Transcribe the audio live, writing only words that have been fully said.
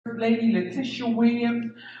Lady Letitia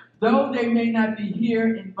Williams. Though they may not be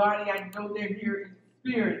here in body, I know they're here in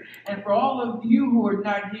spirit. And for all of you who are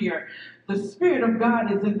not here, the Spirit of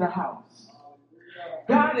God is in the house.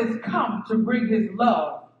 God has come to bring His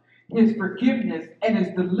love, His forgiveness, and His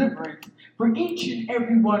deliverance for each and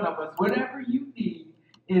every one of us. Whatever you need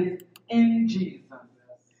is in Jesus.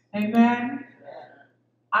 Amen.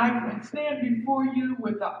 I stand before you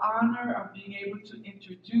with the honor of being able to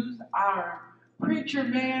introduce our preacher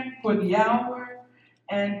man for the hour.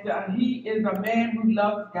 And he is a man who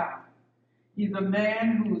loves God. He's a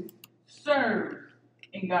man who serves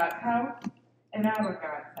in God's house and out of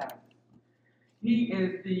God's house. He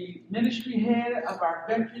is the ministry head of our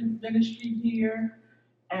veterans ministry here,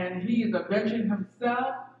 and he is a veteran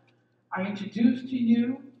himself. I introduce to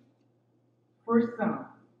you, for some,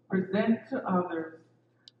 present to others,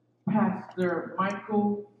 Pastor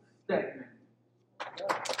Michael Stegman.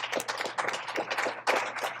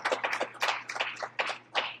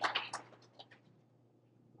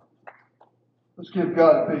 Let's give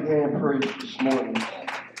God a big hand praise this morning.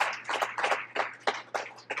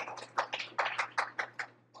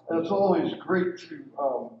 And it's always great to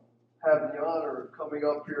have the honor of coming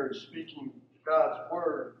up here and speaking God's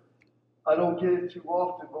Word. I don't get it too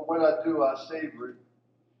often, but when I do, I savor it.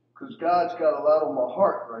 Because God's got a lot on my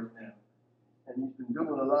heart right now. And He's been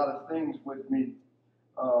doing a lot of things with me.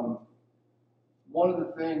 One of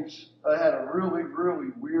the things, I had a really,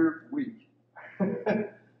 really weird week.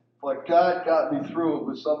 But God got me through it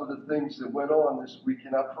with some of the things that went on this week,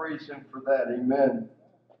 and I praise Him for that. Amen.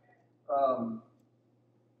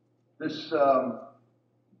 This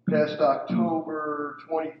past October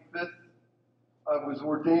 25th, I was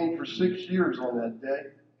ordained for 6 years on that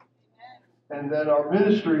day. And then our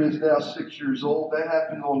ministry is now 6 years old. That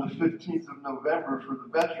happened on the 15th of November for the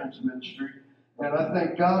Veterans Ministry. And I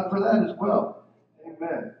thank God for that as well.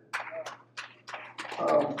 Amen.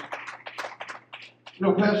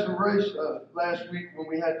 Pastor Ray, last week when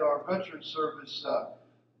we had our veterans service,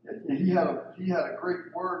 he had a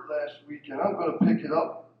great word last week, and I'm going to pick it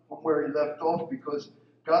up from where he left off because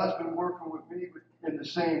God's been working with me in the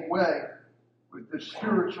same way with this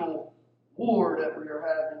spiritual war that we are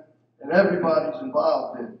having, and everybody's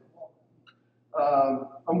involved in.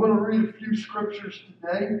 I'm going to read a few scriptures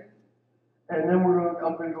today, and then I'm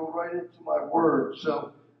going to go right into my word.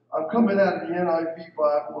 So I'm coming out of the NIV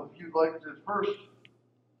Bible. If you'd like to first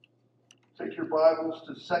take your Bibles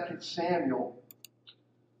to 2 Samuel,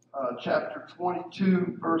 chapter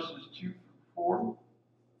 22, verses 2 through 4.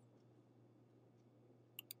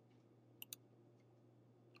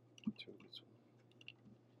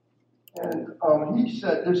 And he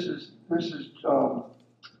said, this is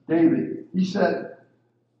David. He said,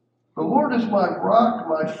 "The Lord is my rock,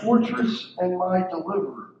 my fortress, and my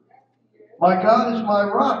deliverer. My God is my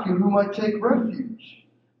rock in whom I take refuge,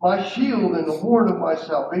 my shield and the horn of my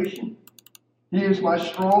salvation. He is my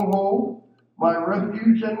stronghold, my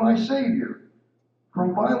refuge, and my Savior.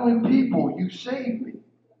 From violent people you save me.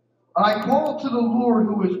 I call to the Lord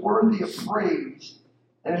who is worthy of praise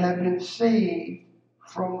and have been saved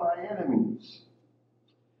from my enemies."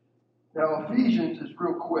 Now Ephesians is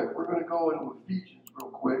real quick. We're going to go into Ephesians real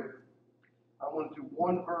quick. I want to do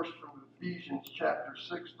one verse from Ephesians chapter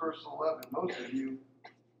 6, verse 11. Most of you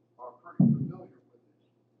are pretty familiar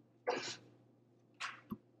with it.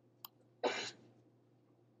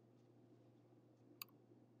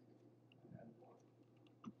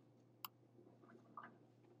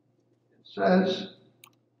 It says,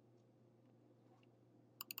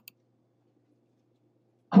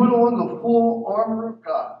 "Put on the full armor of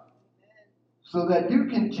God, so that you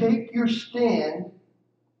can take your stand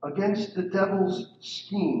against the devil's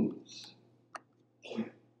schemes." And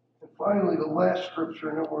finally, the last scripture,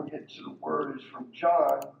 and then we'll get to the word, is from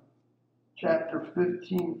John, chapter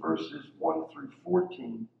 15, verses 1 through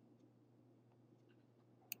 14.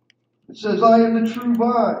 It says, "I am the true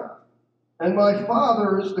vine, and my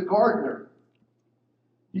Father is the gardener.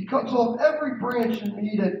 He cuts off every branch in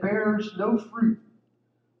me that bears no fruit,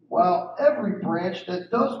 while every branch that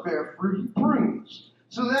does bear fruit he prunes,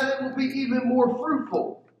 so that it will be even more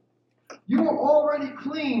fruitful. You are already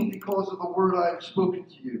clean because of the word I have spoken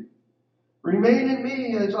to you. Remain in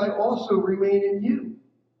me as I also remain in you.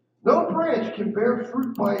 No branch can bear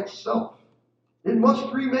fruit by itself. It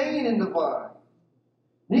must remain in the vine.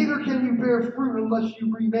 Neither can you bear fruit unless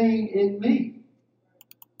you remain in me.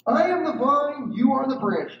 I am the vine, you are the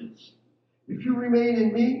branches. If you remain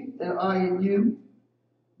in me and I in you,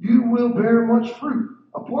 you will bear much fruit.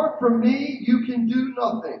 Apart from me, you can do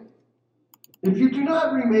nothing. If you do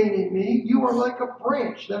not remain in me, you are like a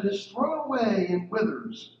branch that is thrown away and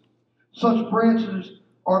withers. Such branches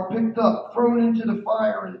are picked up, thrown into the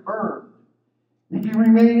fire, and burned. If you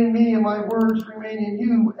remain in me and my words remain in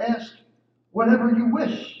you, ask whatever you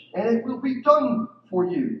wish, and it will be done for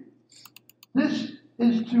you. This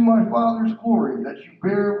is to my Father's glory, that you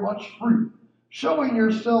bear much fruit, showing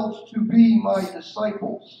yourselves to be my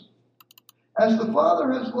disciples. As the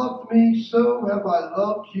Father has loved me, so have I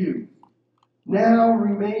loved you. Now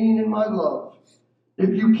remain in my love. If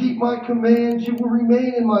you keep my commands, you will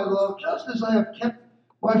remain in my love, just as I have kept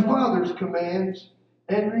my Father's commands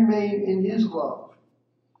and remain in his love.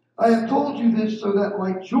 I have told you this so that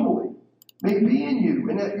my joy may be in you,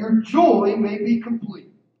 and that your joy may be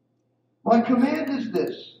complete. My command is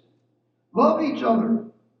this: love each other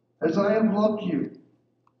as I have loved you.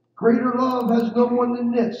 Greater love has no one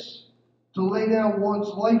than this, to lay down one's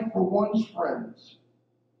life for one's friends.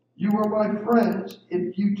 You are my friends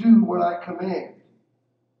if you do what I command.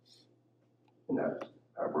 And that's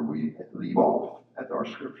where we leave off at our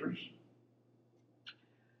scriptures.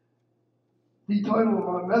 The title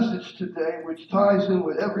of my message today, which ties in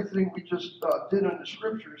with everything we just did in the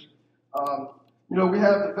scriptures, we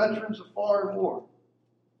have the veterans of foreign war.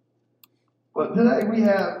 But today we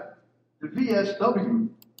have the VSW,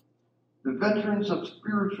 the veterans of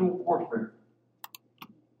spiritual warfare.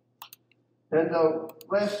 And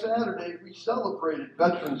last Saturday we celebrated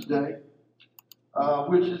Veterans Day,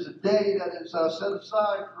 which is a day that is set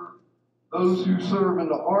aside for those who serve in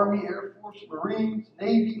the Army, Air Force, Marines,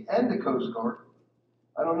 Navy, and the Coast Guard.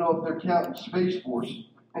 I don't know if they're counting Space Force.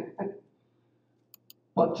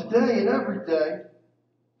 But today and every day,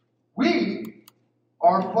 we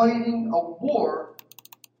are fighting a war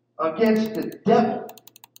against the devil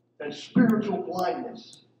and spiritual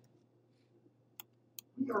blindness.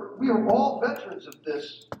 We are all veterans of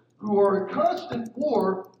this, who are in constant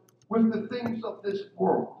war with the things of this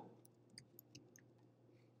world.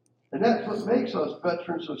 And that's what makes us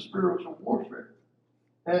veterans of spiritual warfare.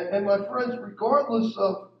 And my friends, regardless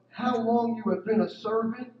of how long you have been a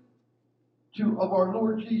servant of our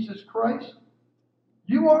Lord Jesus Christ,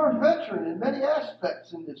 you are a veteran in many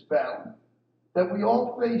aspects in this battle that we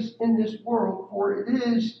all face in this world, for it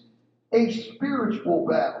is a spiritual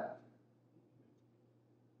battle.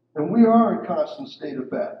 And we are in constant state of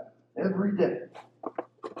battle every day.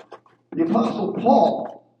 The Apostle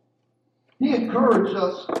Paul, he encouraged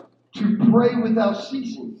us to pray without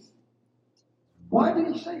ceasing. Why did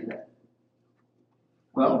he say that?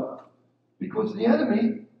 Well, because the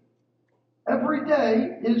enemy every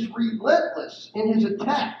day is relentless in his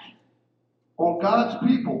attack on God's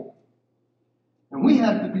people. And we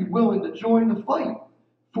have to be willing to join the fight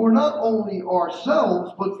for not only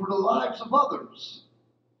ourselves, but for the lives of others.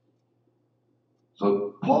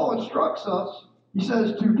 So Paul instructs us, he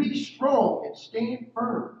says, to be strong and stand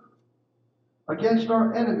firm against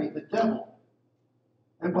our enemy, the devil,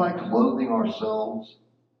 and by clothing ourselves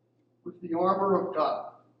with the armor of God.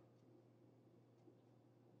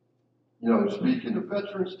 Speaking of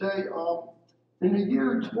Veterans Day, in the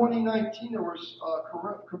year 2019, there was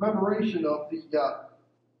a commemoration of the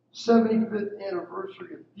 75th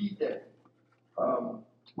anniversary of D-Day,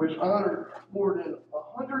 which honored more than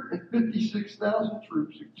 156,000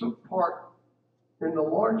 troops who took part in the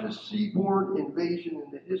largest seaborne invasion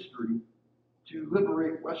in the history to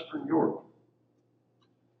liberate Western Europe.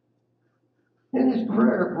 In his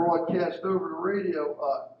prayer broadcast over the radio,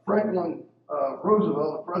 Franklin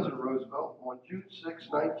Roosevelt, President Roosevelt, on June 6,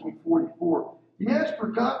 1944, he asked for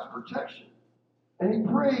God's protection, and he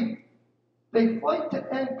prayed, they fight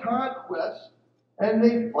to end conquest, and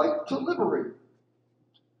they fight to liberate.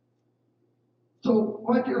 So,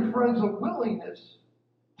 my dear friends, a willingness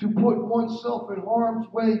to put oneself in harm's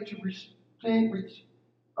way to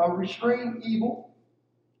restrain evil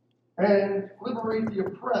and liberate the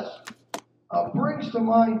oppressed brings to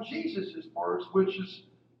mind Jesus' verse, which is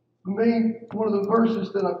one of the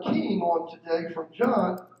verses that I'm keying on today from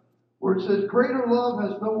John, where it says, greater love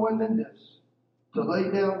has no one than this, to lay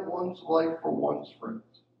down one's life for one's friends.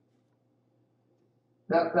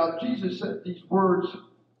 Now Jesus said these words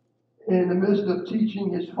in the midst of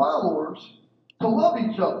teaching his followers to love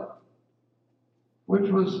each other, which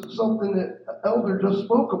was something that Elder just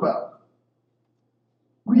spoke about.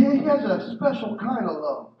 He has a special kind of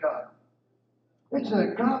love, God. It's an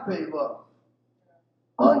agape love.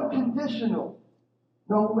 Unconditional.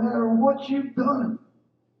 No matter what you've done,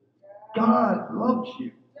 God loves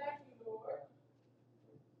you.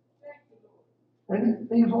 And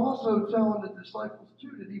he's also telling the disciples,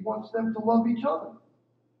 too, that he wants them to love each other.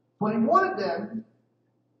 But he wanted them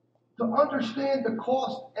to understand the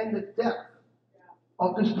cost and the depth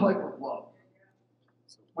of this type of love,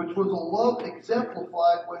 which was a love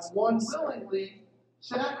exemplified when one willingly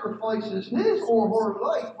sacrifices his or her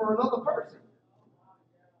life for another person.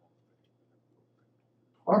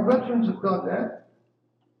 Our veterans have done that,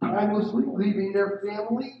 tirelessly, leaving their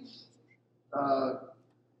families,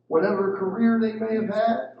 whatever career they may have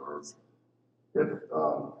had, or if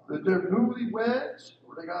they're newlyweds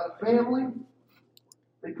or they got a family,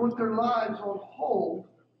 they put their lives on hold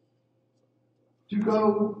to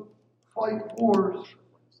go fight wars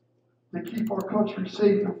to keep our country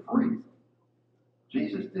safe and free.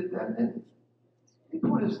 Jesus did that, didn't he? He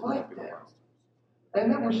put his life down.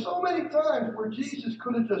 And there were so many times where Jesus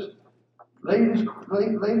could have just laid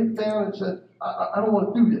it down and said, I don't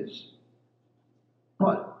want to do this.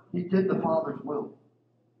 But he did the Father's will.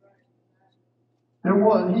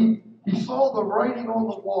 He saw the writing on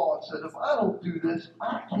the wall and said, if I don't do this,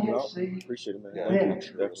 I can't save. Appreciate it, man. Yeah,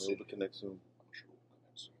 Definitely to connect soon.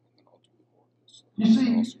 You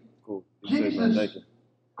see, Cool. Jesus'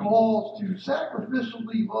 calls to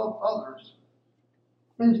sacrificially love others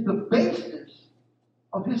is the basis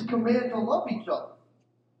of his command to love each other.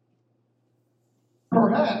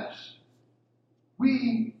 Perhaps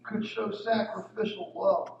we could show sacrificial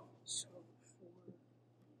love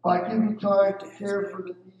by giving time to care for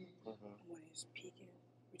the needs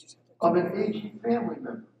of an aging family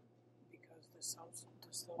member.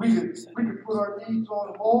 We could put our needs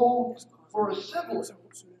on hold for a sibling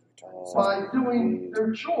by doing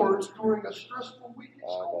their chores during a stressful week at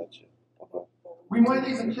school. We might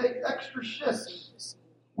even take extra shifts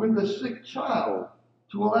with a sick child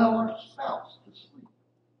to allow our spouse to sleep.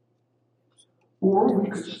 Or we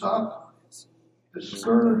could stop the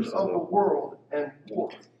scourge of the world and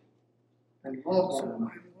war and love one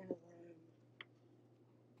another.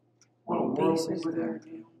 What a world we would have.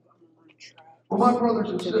 Well, my brothers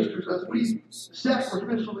and sisters, as we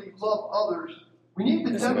sacrificially love others, we need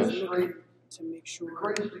to demonstrate the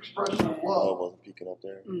greatest expression of love. Wasn't peeking up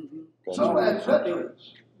there. So, as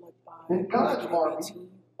veterans in God's army,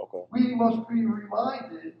 we must be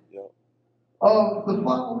reminded of the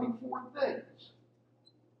following four things.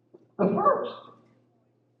 The first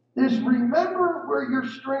is remember where your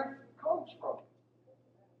strength comes from.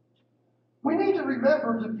 We need to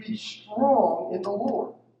remember to be strong in the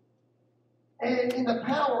Lord and in the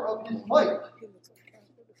power of his might,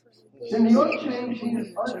 in the unchanging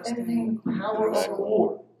and unending power of the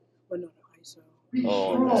Lord. Be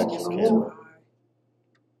strong in the Lord.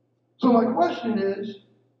 So my question is,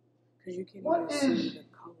 what is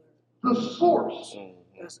the source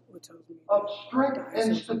of strength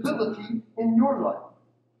and stability in your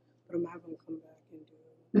life?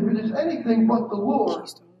 If it is anything but the Lord,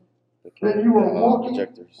 then you are walking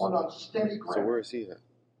on unsteady ground. So where is he at?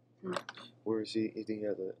 Where is he? Is he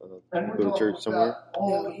at and go to church somewhere?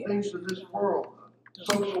 All the things of this world,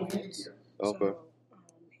 social media, Okay.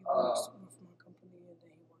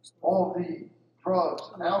 all the drugs,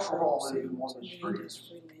 alcoholism on the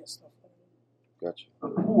streets, Gotcha. the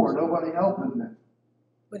poor, nobody helping them.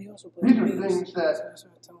 These are things that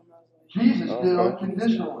Jesus did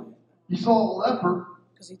unconditionally. He saw a leper.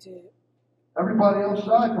 Everybody else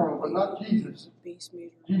died for him, but not Jesus.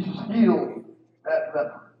 Jesus healed that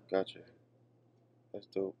leper. Gotcha. That's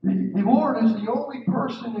dope. The Lord is the only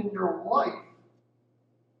person in your life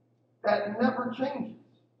that never changes.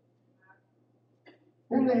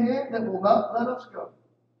 In the hand that will not let us go.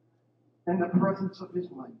 In the presence of his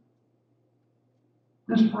might.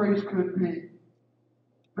 This phrase could be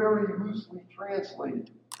very loosely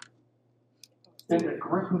translated in the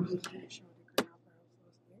grip of his hand.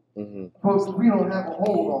 Folks, we don't have a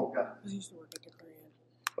hold on God.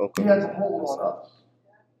 Okay. He has a hold on us.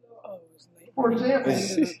 For example,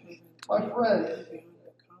 my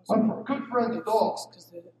good friend's dog,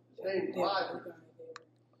 his name is Ivan,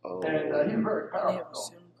 and he's a very powerful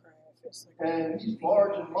dog. And he's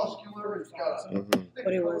large and muscular, and he's got a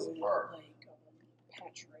thick coat of fur.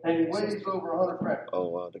 And he weighs over 100 pounds. Oh,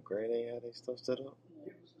 wow. The grade ain't had their stuff set up?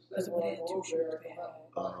 Because we had two shows they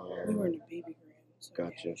had. We were in the baby grand. So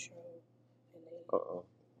Gotcha. They had a show, and they, Uh-oh.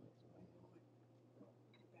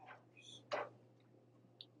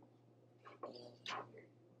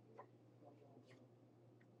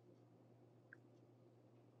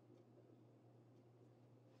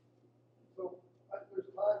 So there's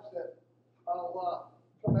times that I'll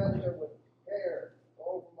come out here with hair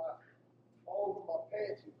all over my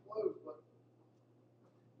pants and clothes, but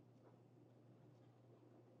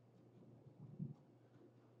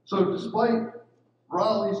so despite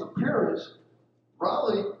Raleigh's appearance,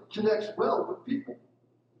 Raleigh connects well with people.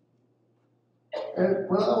 And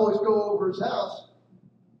when I always go over his house,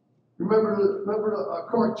 remember the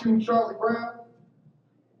cartoon Charlie Brown?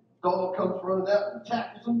 Dog comes running out and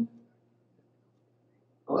tackles him.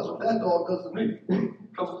 Well, that's what that dog does to me.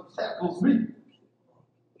 Comes and tackles me.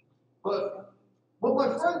 But what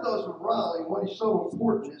my friend does with Riley, what he's so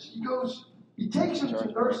important is he takes him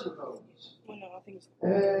to nursing homes. Well, no, I think it's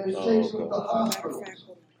And he takes them to hospitals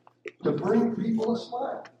to bring people a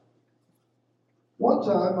smile. One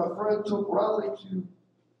time, my friend took Riley to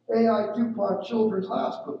AI DuPont Children's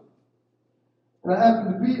Hospital. And I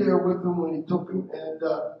happened to be there with him when he took him. And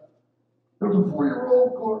there was a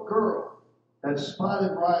 4-year-old girl that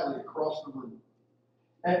spotted Riley across the room.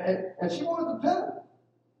 And she wanted to pet him.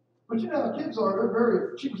 But you know how kids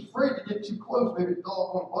are. She was afraid to get too close. Maybe the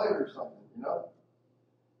dog won't bite her or something, you know.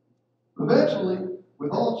 Eventually,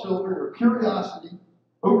 with all children, her curiosity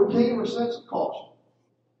overcame her sense of caution.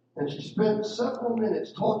 And she spent several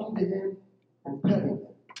minutes talking to him and petting him.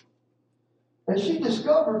 And she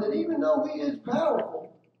discovered that even though he is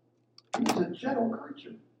powerful, he's a gentle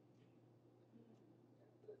creature.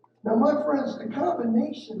 Now, my friends, the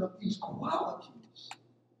combination of these qualities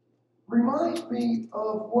reminds me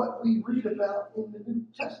of what we read about in the New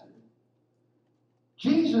Testament.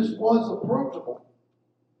 Jesus was approachable.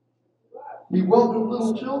 He welcomed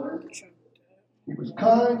little children. He was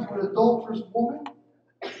kind to an adulterous woman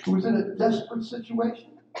who was in a desperate situation.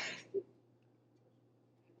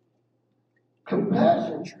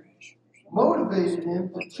 Compassion motivated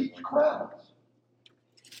him to teach crowds.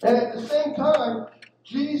 And at the same time,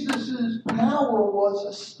 Jesus' power was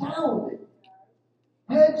astounding.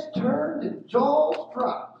 Heads turned and jaws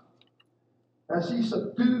dropped as he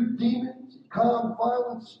subdued demons, he calmed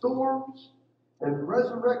violent storms, and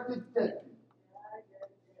resurrected dead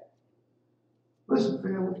people. Listen,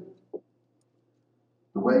 family.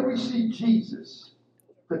 The way we see Jesus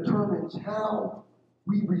determines how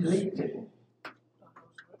we relate to him.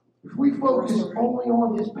 If we focus only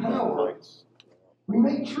on his power, we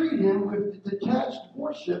may treat him with the detached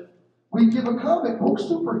worship we give a comic book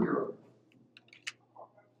superhero.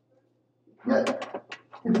 Yet,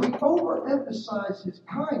 if we overemphasize his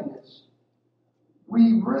kindness,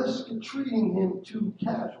 we risk treating him too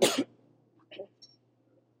casually.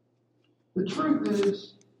 The truth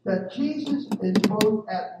is that Jesus is both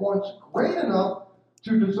at once great enough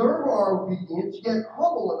to deserve our obedience, yet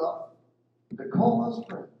humble enough to call us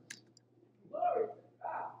friends.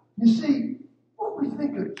 You see, what we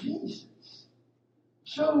think of Jesus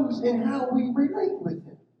shows in how we relate with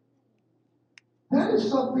him. That is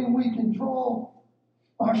something we can draw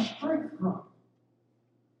our strength from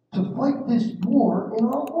to fight this war in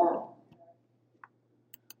our world.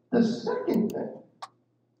 The second thing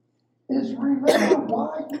is remember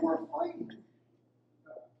why you are fighting.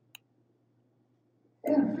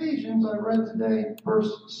 In Ephesians, I read today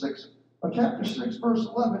chapter 6, verse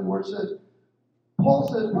 11, where it says, Paul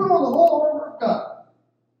says, put on the whole armor of God,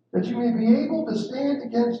 that you may be able to stand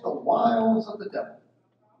against the wiles of the devil.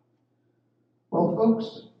 Well,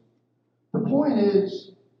 folks, the point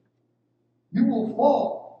is, you will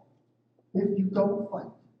fall if you don't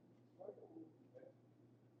fight.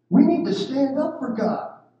 We need to stand up for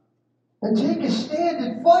God and take a stand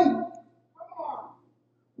and fight.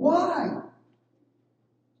 Why?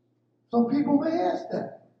 Some people may ask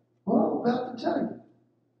that. Well, I'm about to tell you.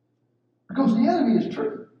 Because the enemy is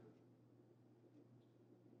tricky.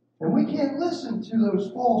 And we can't listen to those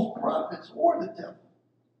false prophets or the devil.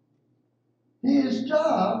 His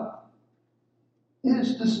job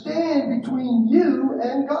is to stand between you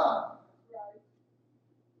and God.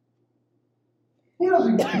 He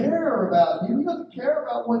doesn't care about you. He doesn't care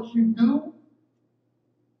about what you do.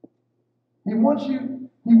 He wants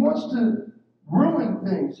to ruin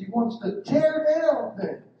things. He wants to tear down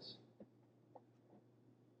things.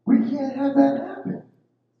 We can't have that happen.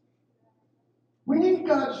 We need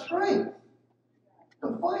God's strength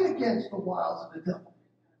to fight against the wiles of the devil.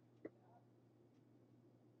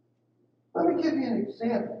 Let me give you an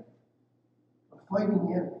example of fighting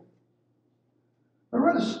the enemy. I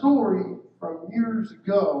read a story from years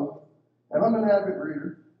ago, and I'm an avid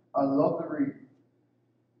reader. I love to read.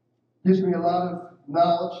 Gives me a lot of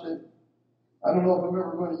knowledge that I don't know if I'm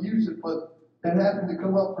ever going to use it, but it happened to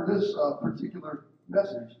come up for this particular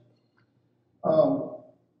message.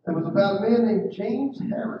 It was about a man named James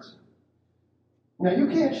Harrison. Now, you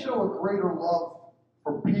can't show a greater love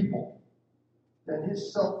for people than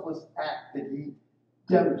his selfless act that he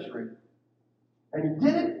demonstrated. And he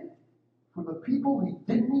did it for the people he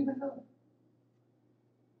didn't even know.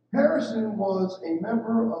 Harrison was a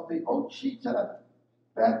member of the Ouachita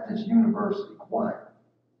Baptist University Choir,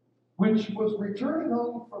 which was returning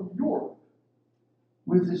home from Europe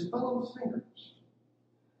with his fellow singers.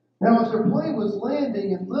 Now, as their plane was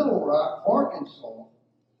landing in Little Rock, Arkansas,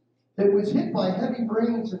 it was hit by heavy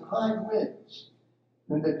rains and high winds.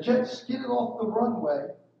 and the jet skidded off the runway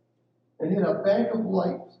and hit a bank of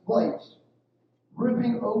lights,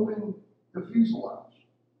 ripping open the fuselage.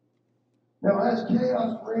 Now, as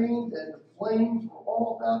chaos reigned and the flames were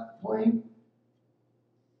all about the plane,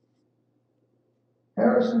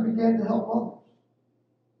 Harrison began to help others.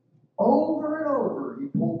 Over and over, he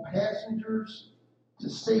pulled passengers to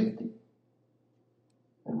safety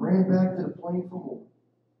and ran back to the plane for more.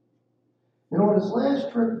 And on his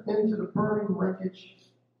last trip into the burning wreckage,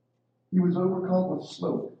 he was overcome with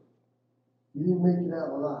smoke. He didn't make it out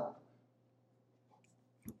alive.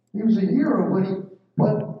 He was a hero,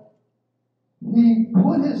 but he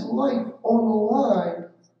put his life on the line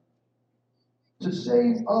to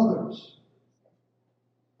save others.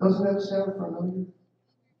 Doesn't that sound familiar?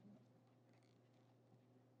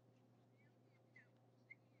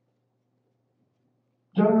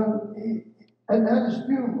 John, at his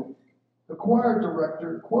funeral, the choir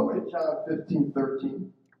director quoted John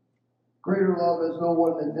 15:13. Greater love has no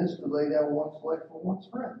one than this, to lay down one's life for one's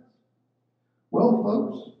friends. Well,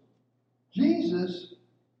 folks, Jesus,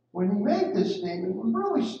 when he made this statement, was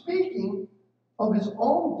really speaking of his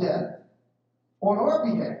own death on our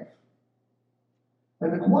behalf.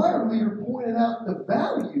 And the choir leader pointed out the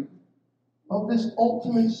value of this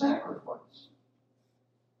ultimate sacrifice.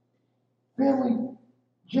 Family,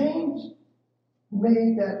 James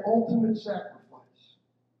made that ultimate sacrifice.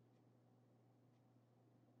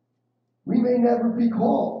 We may never be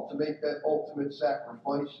called to make that ultimate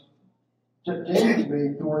sacrifice that James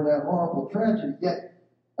made during that horrible tragedy. Yet,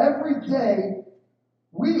 every day,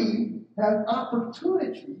 we have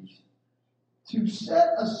opportunities to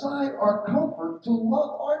set aside our comfort to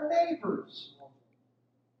love our neighbors.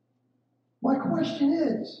 My question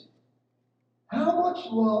is, how much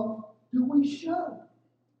love do we show?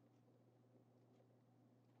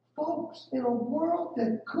 Folks, in a world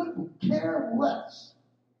that couldn't care less,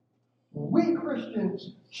 we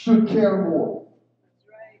Christians should care more. That's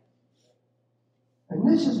right. And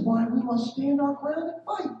this is why we must stand our ground and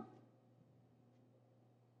fight.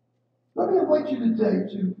 Let me invite you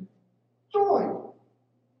today to join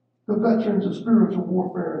the veterans of spiritual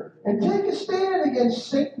warfare and take a stand against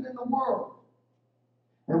Satan in the world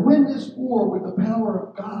and win this war with the power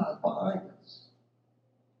of God behind us.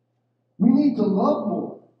 We need to love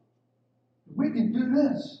more. We can do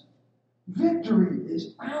this. Victory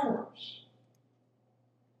is ours.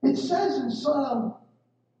 It says in Psalm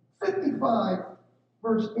 55,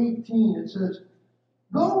 verse 18, it says,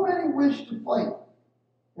 though many wish to fight,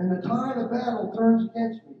 and the tide of battle turns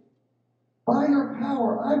against me, by your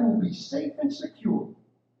power I will be safe and secure.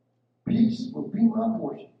 Peace will be my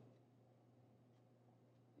portion.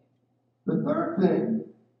 The third thing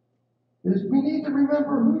is we need to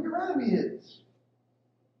remember who your enemy is.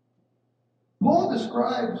 Paul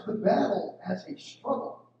describes the battle as a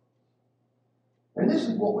struggle. And this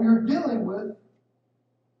is what we are dealing with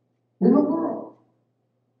in the world.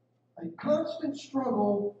 A constant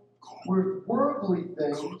struggle with worldly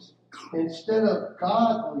things instead of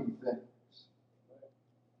godly things.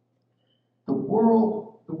 The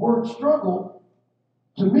word struggle,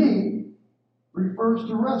 to me, refers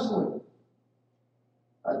to wrestling.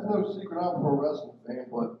 That's no secret I'm a pro wrestling fan,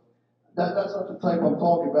 but that's not the type I'm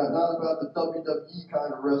talking about. Not about the WWE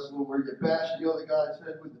kind of wrestling where you bash the other guy's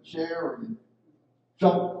head with a chair or you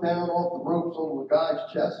jump down off the ropes onto a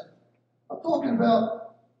guy's chest. I'm talking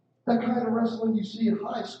about that kind of wrestling you see in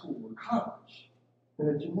high school or college, in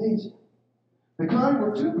a gymnasium. The kind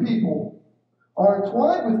where two people are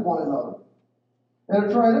entwined with one another and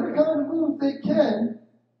are trying every kind of move they can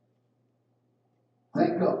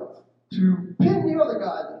think of to pin the other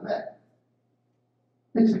guy to the mat.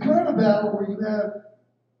 It's the kind of battle where you have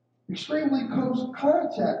extremely close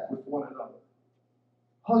contact with one another.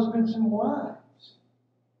 Husbands and wives,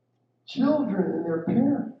 children and their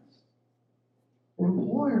parents,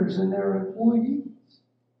 employers and their employees.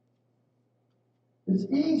 It's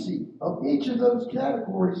easy, of each of those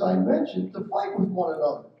categories I mentioned, to fight with one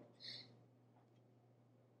another.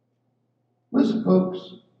 Listen,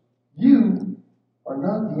 folks, you are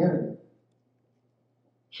not the enemy.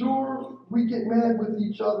 Sure, we get mad with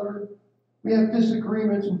each other. We have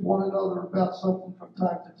disagreements with one another about something from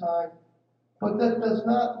time to time. But that does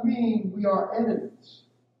not mean we are enemies.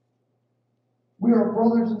 We are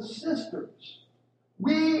brothers and sisters.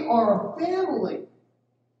 We are a family.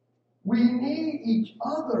 We need each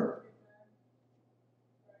other.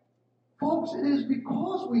 Folks, it is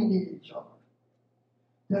because we need each other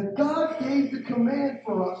that God gave the command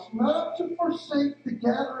for us not to forsake the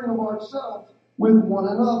gathering of ourselves with one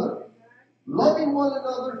another, loving one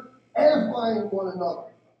another, edifying one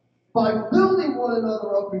another, by building one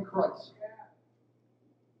another up in Christ.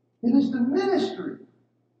 It is the ministry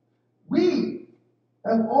we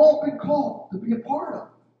have all been called to be a part of.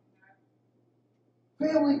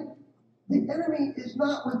 Family, the enemy is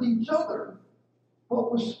not with each other,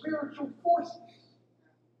 but with spiritual forces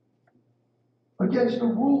against the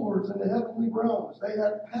rulers in the heavenly realms. They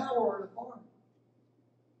have power and authority.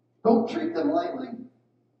 Don't treat them lightly.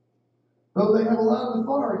 Though they have a lot of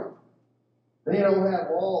authority, they don't have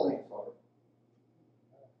all the authority.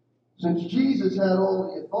 Since Jesus had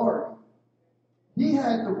all the authority, he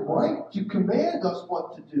had the right to command us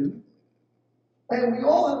what to do, and we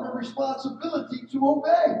all have a responsibility to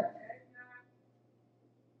obey.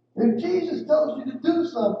 If Jesus tells you to do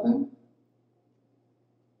something,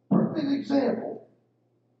 perfect example.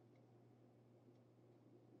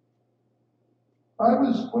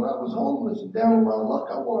 When I was homeless and down on my luck,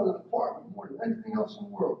 I wanted an apartment more than anything else in the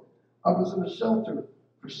world. I was in a shelter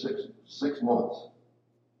for six months.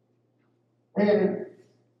 And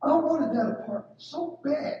I wanted that apartment so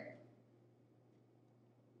bad.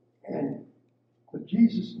 But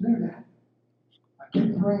Jesus knew that. I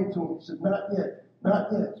kept praying to him. He said, not yet,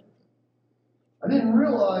 not yet. I didn't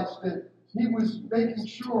realize that he was making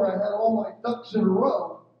sure I had all my ducks in a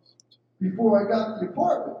row before I got the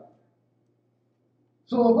apartment.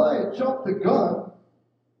 So if I had jumped the gun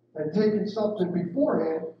and taken something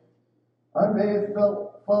beforehand, I may have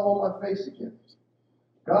fell on my face again.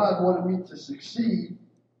 God wanted me to succeed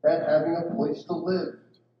at having a place to live,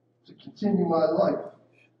 to continue my life.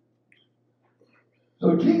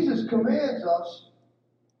 So Jesus commands us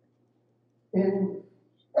in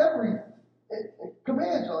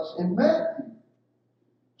Matthew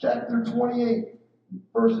chapter 28,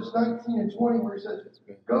 verses 19 and 20, where he says,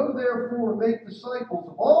 "Go therefore and make disciples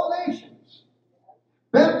of all nations,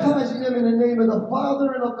 baptizing them in the name of the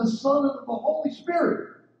Father and of the Son and of the Holy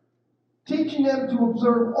Spirit, teaching them to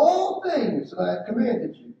observe all things that I have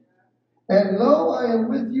commanded you. And lo, I am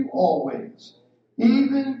with you always,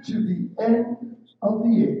 even to the end of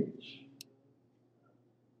the age."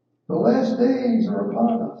 The last days are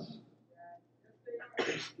upon us.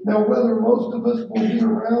 Now, whether most of us will be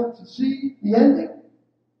around to see the ending,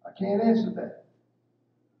 I can't answer that.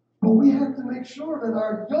 But we have to make sure that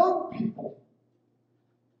our young people,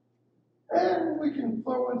 and we can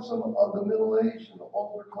throw in some of the middle-aged and the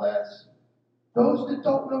older class, those that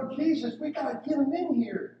don't know Jesus, we got to get them in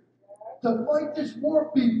here to fight this war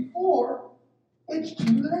before it's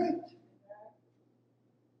too late.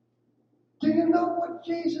 Do you know what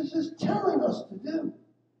Jesus is telling us to do?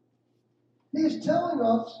 He is telling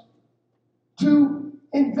us to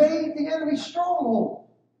invade the enemy's stronghold.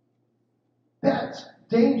 That's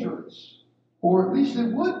dangerous. Or at least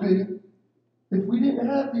it would be if we didn't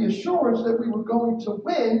have the assurance that we were going to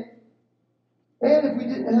win, and if we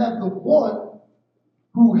didn't have the one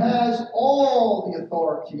who has all the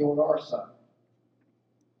authority on our side.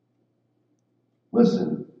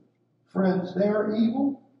 Listen, friends, they are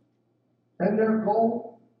evil, and their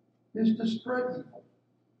goal is to spread evil.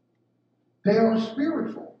 They are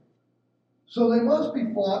spiritual, so they must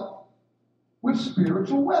be fought with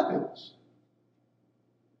spiritual weapons.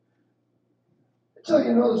 I'll tell you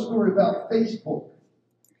another story about Facebook.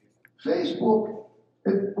 Facebook,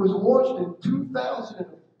 it was launched in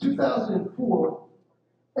 2004,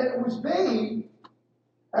 and it was made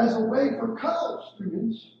as a way for college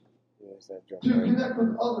students to connect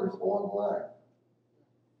with others online.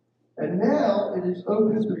 And now it is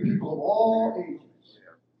open to people of all ages.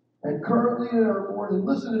 And currently there are more than,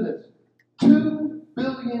 listen to this, 2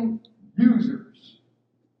 billion users.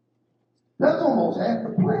 That's almost half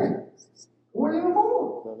the planet, or even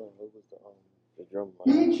more. No, it was the drum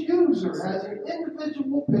line. Each user has an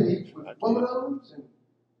individual page with photos and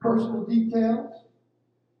personal details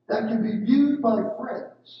that can be viewed by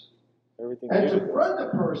friends. And to friend a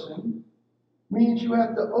person means you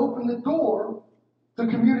have to open the door to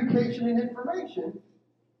communication and information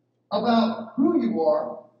about who you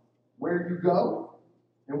are, where you go,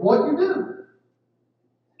 and what you do.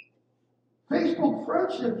 Facebook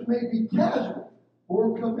friendships may be casual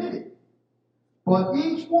or committed, but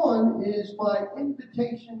each one is by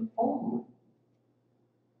invitation only.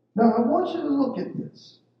 Now, I want you to look at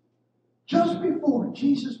this. Just before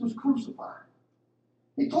Jesus was crucified,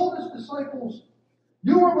 he told his disciples,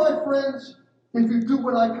 "You are my friends if you do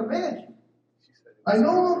what I command you. I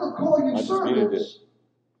no longer call you servants,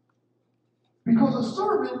 because a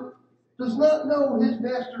servant does not know his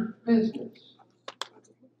master's business.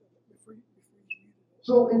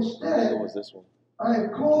 So instead, I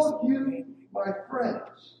have called you my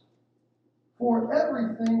friends, for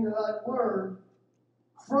everything that I've learned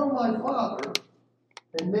from my Father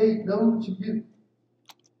and made known to you."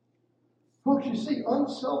 Folks, you see,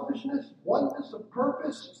 unselfishness, oneness of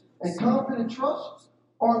purpose, and confident trust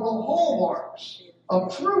are the hallmarks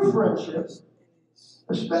of true friendship,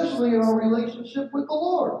 especially in our relationship with the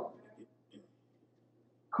Lord.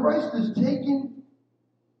 Christ has taken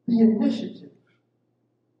the initiative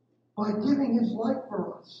by giving his life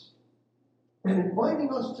for us and inviting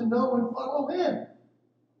us to know and follow him.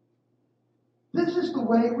 This is the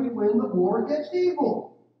way we win the war against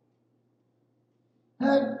evil.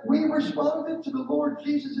 Had we responded to the Lord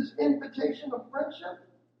Jesus' invitation of friendship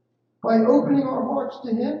by opening our hearts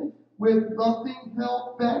to him with nothing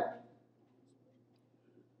held back?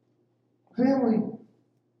 Family,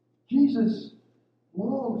 Jesus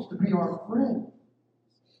longs to be our friend.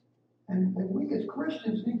 And we as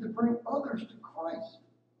Christians need to bring others to Christ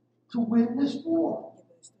to win this war.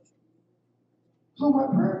 So my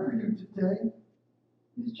prayer for you today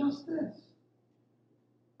is just this.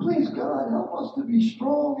 Please, God, help us to be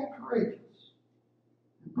strong and courageous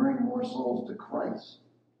and bring more souls to Christ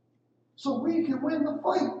so we can win the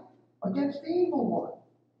fight against the evil one.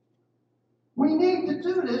 We need to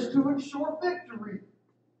do this to ensure victory.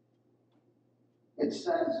 It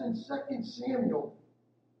says in 2 Samuel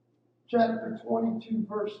chapter 22,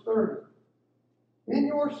 verse 30, in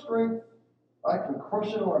your strength I can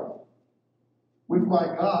crush an army. With my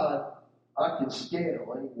God, I can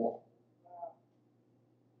scale any wall.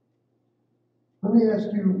 Let me ask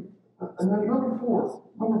you, and then number four,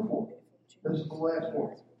 this is the last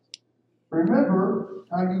one. Remember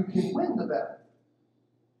how you can win the battle.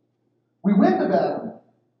 We win the battle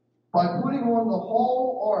by putting on the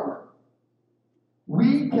whole armor.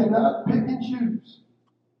 We cannot pick and choose.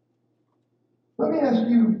 Let me ask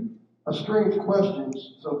you a strange question,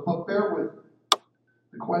 but bear with me.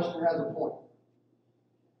 The question has a point.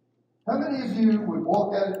 How many of you would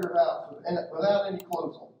walk out of your house without any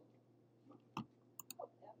clothes on?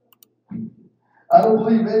 I don't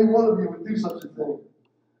believe any one of you would do such a thing.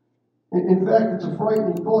 In fact, it's a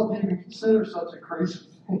frightening thought to even consider such a crazy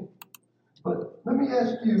thing. But let me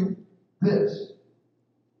ask you this.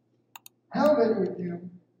 How many of you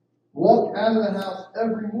walk out of the house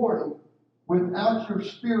every morning without your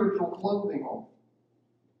spiritual clothing on?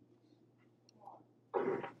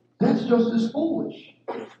 That's just as foolish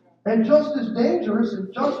and just as dangerous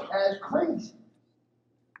and just as crazy.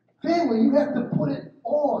 Family, you have to put it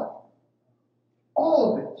on.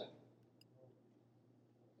 All of it.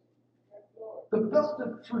 The belt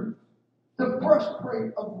of truth, the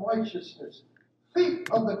breastplate of righteousness, feet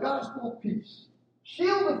of the gospel of peace,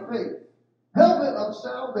 shield of faith, helmet of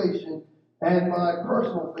salvation, and my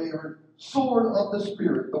personal favorite, sword of the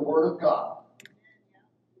Spirit, the Word of God.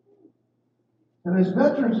 And as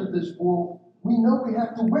veterans of this war, we know we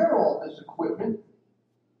have to wear all this equipment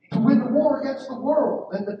to win the war against the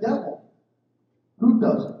world and the devil. Who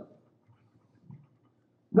doesn't?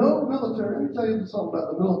 No military, let me tell you something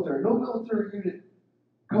about the military. No military unit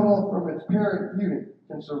cut off from its parent unit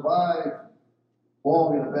can survive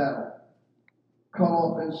long in a battle. Cut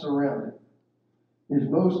off and surrounded is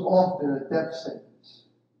most often a death sentence.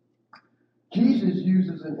 Jesus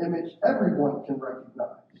uses an image everyone can recognize.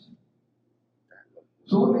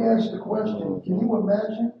 So let me ask the question, can you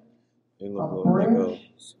imagine a branch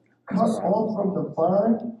cut off from the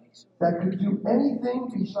vine that could do anything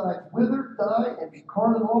besides wither, die, and be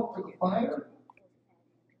carted off to the fire?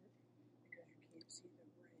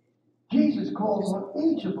 Jesus calls on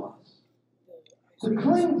each of us to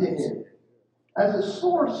cling to him as a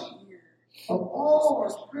source of all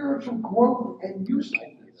our spiritual growth and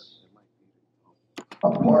usefulness.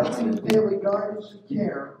 Apart from his daily guidance and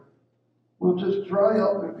care, we'll just dry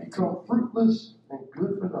up and become fruitless and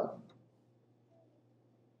good for nothing.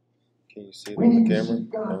 Can you see We need the to camera?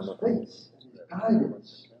 seek God's face and his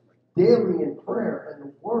guidance daily in prayer and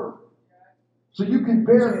the Word, so you can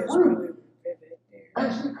bear fruit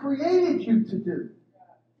as he created you to do.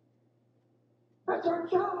 That's our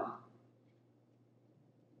job.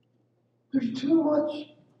 There's too much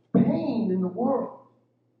pain in the world.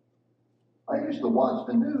 I used to watch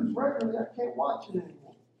the news regularly. I can't watch it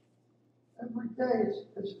anymore. Every day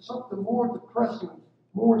it's something more depressing,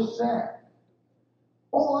 more sad.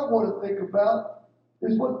 All I want to think about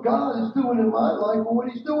is what God is doing in my life and what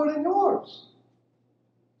he's doing in yours.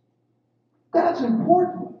 That's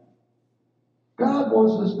important. God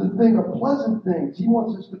wants us to think of pleasant things. He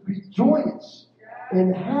wants us to be joyous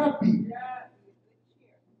and happy,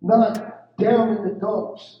 not down in the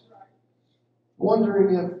dumps,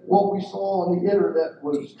 wondering if what we saw on the internet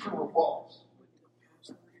was true or false.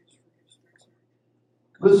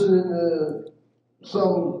 Listening to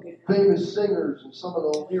some famous singers and some of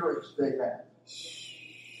the lyrics they had.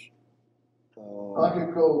 I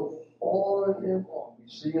could go on and on. We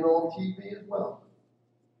see it on TV as well.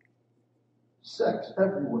 Sex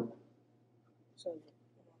everywhere.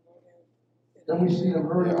 Then we see them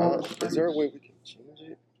hurting on the streets. Is there a way we can change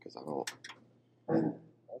it? Because I don't. And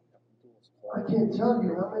I can't tell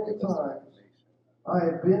you how many times I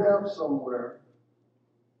have been out somewhere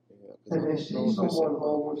and they see someone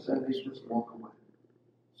homeless and they just walk away.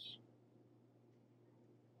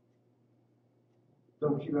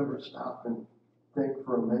 Don't you ever stop and think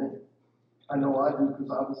for a minute? I know I do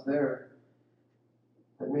because I was there.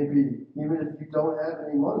 That maybe even if you don't have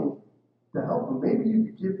any money to help them, maybe you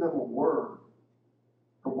could give them a word.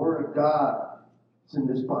 The word of God is in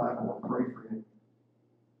this Bible and pray for him.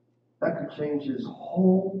 That could change his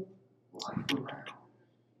whole life around.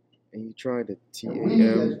 And you tried the TAM. And we,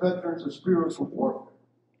 as veterans of spiritual warfare,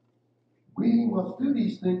 we must do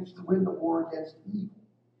these things to win the war against evil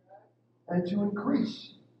and to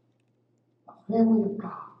increase a family of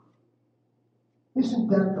God. Isn't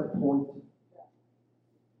that the point?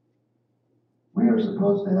 We are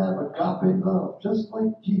supposed to have agape love, just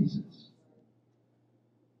like Jesus.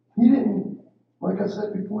 He didn't, like I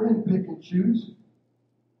said before, he didn't pick and choose.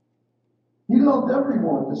 He loved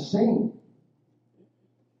everyone the same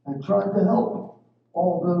and tried to help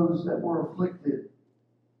all those that were afflicted,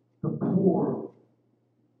 the poor,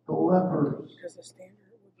 the lepers, Because the standard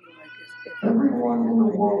would be like if everyone in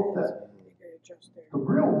the world that the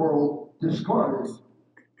real world discarded.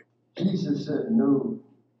 Jesus said, no,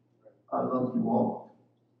 I love you all,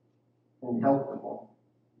 and help them all.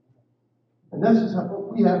 And this is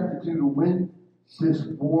what we have to do to win this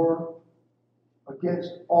war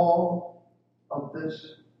against all of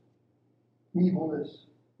this evilness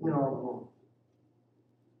in our world.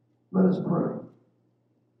 Let us pray.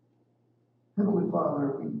 Heavenly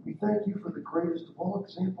Father, we thank you for the greatest of all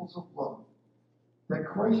examples of love that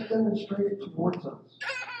Christ demonstrated towards us.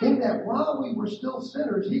 In that while we were still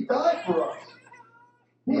sinners, he died for us.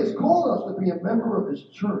 He has called us to be a member of his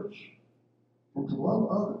church and to love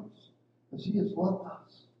others as he has loved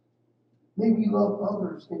us. May we love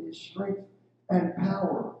others in his strength and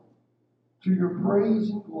power to your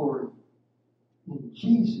praise and glory. In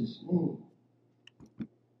Jesus' name,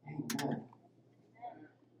 amen.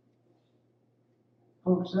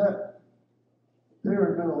 Folks, there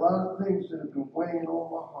have been a lot of things that have been weighing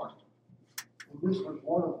on my heart. And this was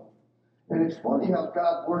one of them. And it's funny how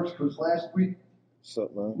God works, because last week, What's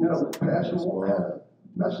up, man? Pastor Walt had a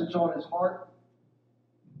message on his heart.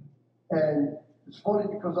 And it's funny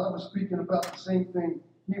because I was speaking about the same thing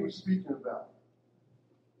he was speaking about.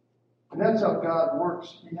 And that's how God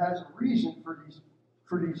works. He has a reason for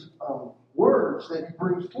these words that he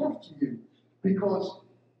brings forth to you. Because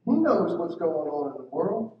he knows what's going on in the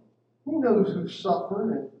world. He knows who's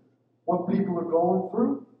suffering and what people are going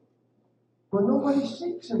through. But nobody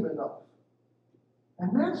seeks him enough.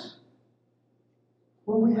 And that's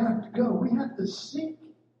where we have to go. We have to seek,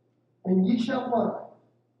 and ye shall find.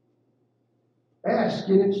 Ask,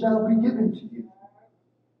 and it shall be given to you.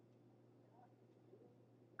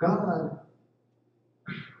 God,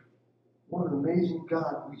 what an amazing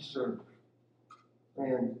God we serve.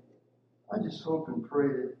 And I just hope and pray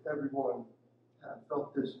that everyone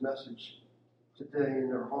felt this message today in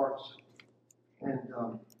their hearts, and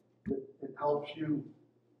it helps you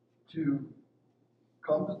to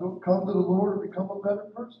come to the Lord and become a better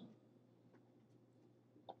person.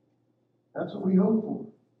 That's what we hope for.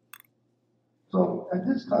 So at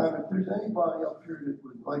this time, if there's anybody up here that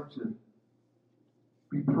would like to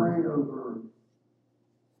be prayed over,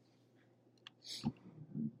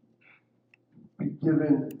 be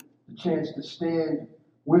given the chance to stand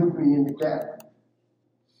with me in the gap,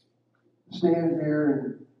 stand here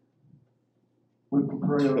and we can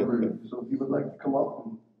pray over you. So if you would like to come up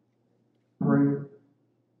and pray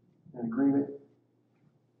in agreement,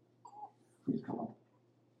 please come up.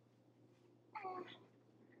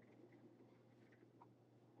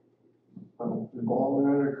 Well, if all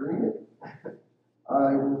are in agreement,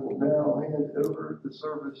 I will now hand over the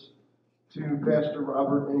service to Pastor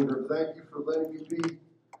Robert Inger. Thank you for letting me be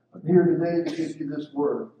here today to give you this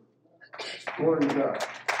word. Glory to God.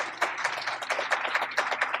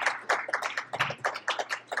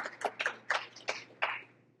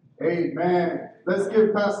 Amen. Let's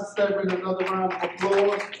give Pastor Stedman another round of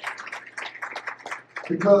applause,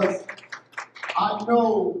 because I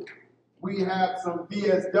know we have some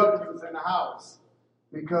VSWs in the house,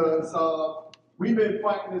 because we've been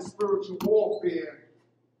fighting this spiritual warfare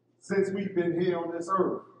since we've been here on this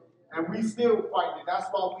earth. And we still fighting it. That's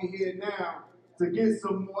why we're here now, to get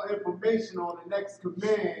some more information on the next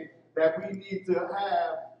command that we need to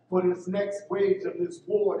have for this next wage of this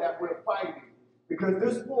war that we're fighting. Because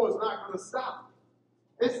this war is not going to stop.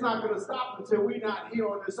 It's not going to stop until we're not here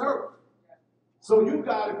on this earth. So you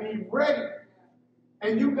got to be ready.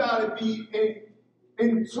 And you got to be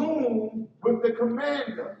in tune with the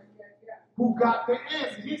commander who got the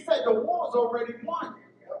answer. He said the war's already won.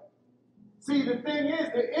 See, the thing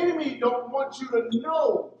is, the enemy don't want you to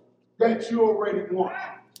know that you already won.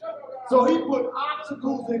 So he put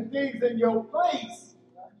obstacles and things in your place,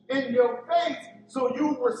 in your face, so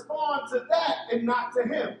you respond to that and not to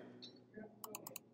him.